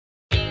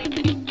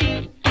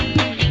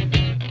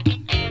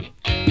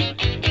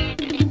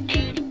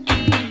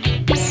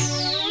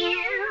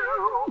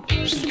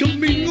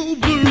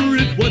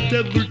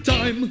right every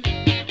time.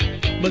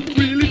 But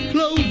three-leaf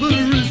clover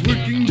is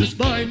working just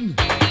fine.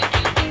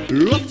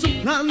 Lots of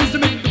plans to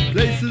make the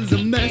places a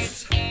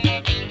mess.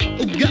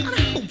 Oh God,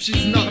 I hope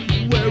she's not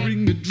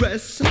wearing a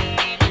dress.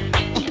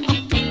 I'll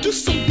have to do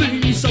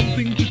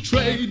something to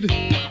trade.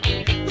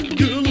 A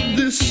girl of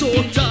this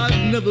sort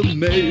I've never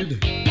made.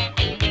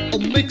 I'll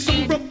make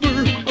some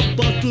rubber, a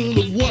bottle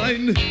of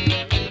wine.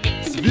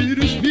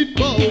 Swedish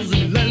meatballs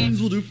and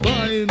lens will do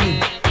fine.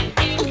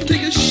 I'll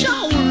take a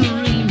shower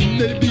and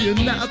maybe a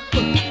nap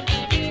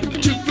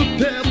to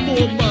prepare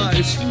for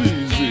my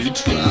sleazy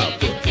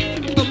trap.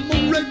 I'm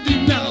all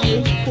ready now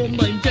for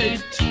my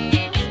date.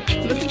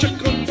 Let's check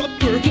on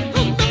rubber.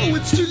 Oh no,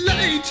 it's too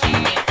late.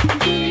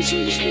 Burning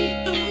Swedish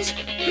meatballs,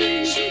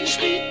 burning Swedish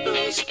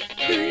meatballs,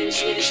 burning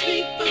Swedish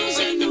meatballs,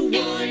 and the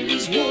wine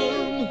is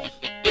warm.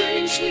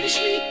 Burning Swedish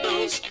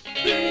meatballs,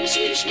 burning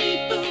Swedish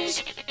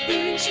meatballs,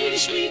 burning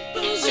Swedish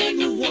meatballs, and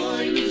the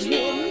wine is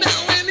warm. Now,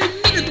 any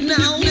minute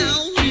now,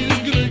 he's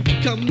gonna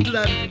come to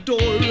that door.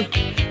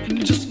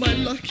 Just my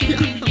luck, yeah,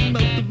 I'm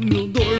out the middle door.